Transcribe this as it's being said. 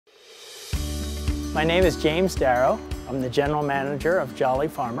My name is James Darrow. I'm the General Manager of Jolly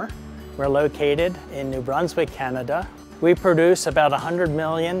Farmer. We're located in New Brunswick, Canada. We produce about 100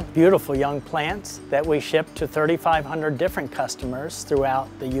 million beautiful young plants that we ship to 3,500 different customers throughout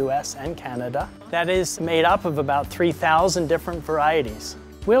the US and Canada. That is made up of about 3,000 different varieties.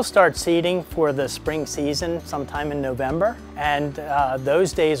 We'll start seeding for the spring season sometime in November, and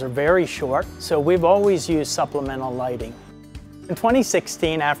those days are very short, so we've always used supplemental lighting. In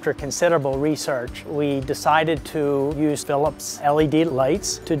 2016, after considerable research, we decided to use Philips LED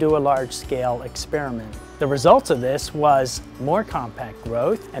lights to do a large-scale experiment. The results of this was more compact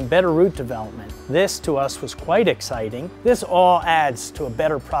growth and better root development. This, to us, was quite exciting. This all adds to a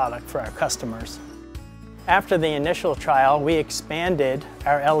better product for our customers. After the initial trial, we expanded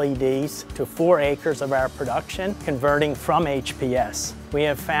our LEDs to 4 acres of our production, converting from HPS. We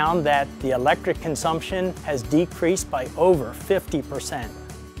have found that the electric consumption has decreased by over 50%.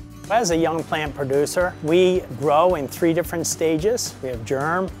 As a young plant producer, we grow in 3 different stages. We have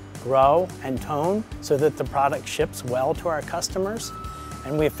germ, grow, and tone, so that the product ships well to our customers.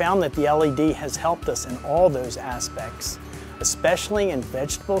 And we have found that the LED has helped us in all those aspects, especially in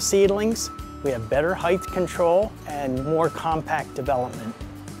vegetable seedlings. We have better height control and more compact development.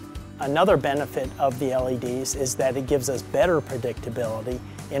 Another benefit of the LEDs is that it gives us better predictability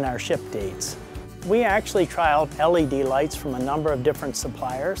in our ship dates. We actually trialed LED lights from a number of different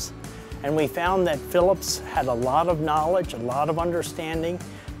suppliers, and we found that Philips had a lot of knowledge, a lot of understanding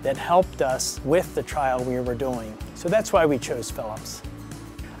that helped us with the trial we were doing. So that's why we chose Philips.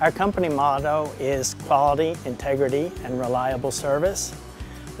 Our company motto is quality, integrity, and reliable service.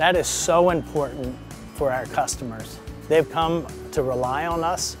 That is so important for our customers. They've come to rely on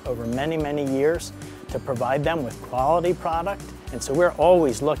us over many, many years to provide them with quality product, and so we're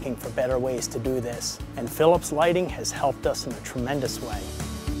always looking for better ways to do this. And Philips Lighting has helped us in a tremendous way.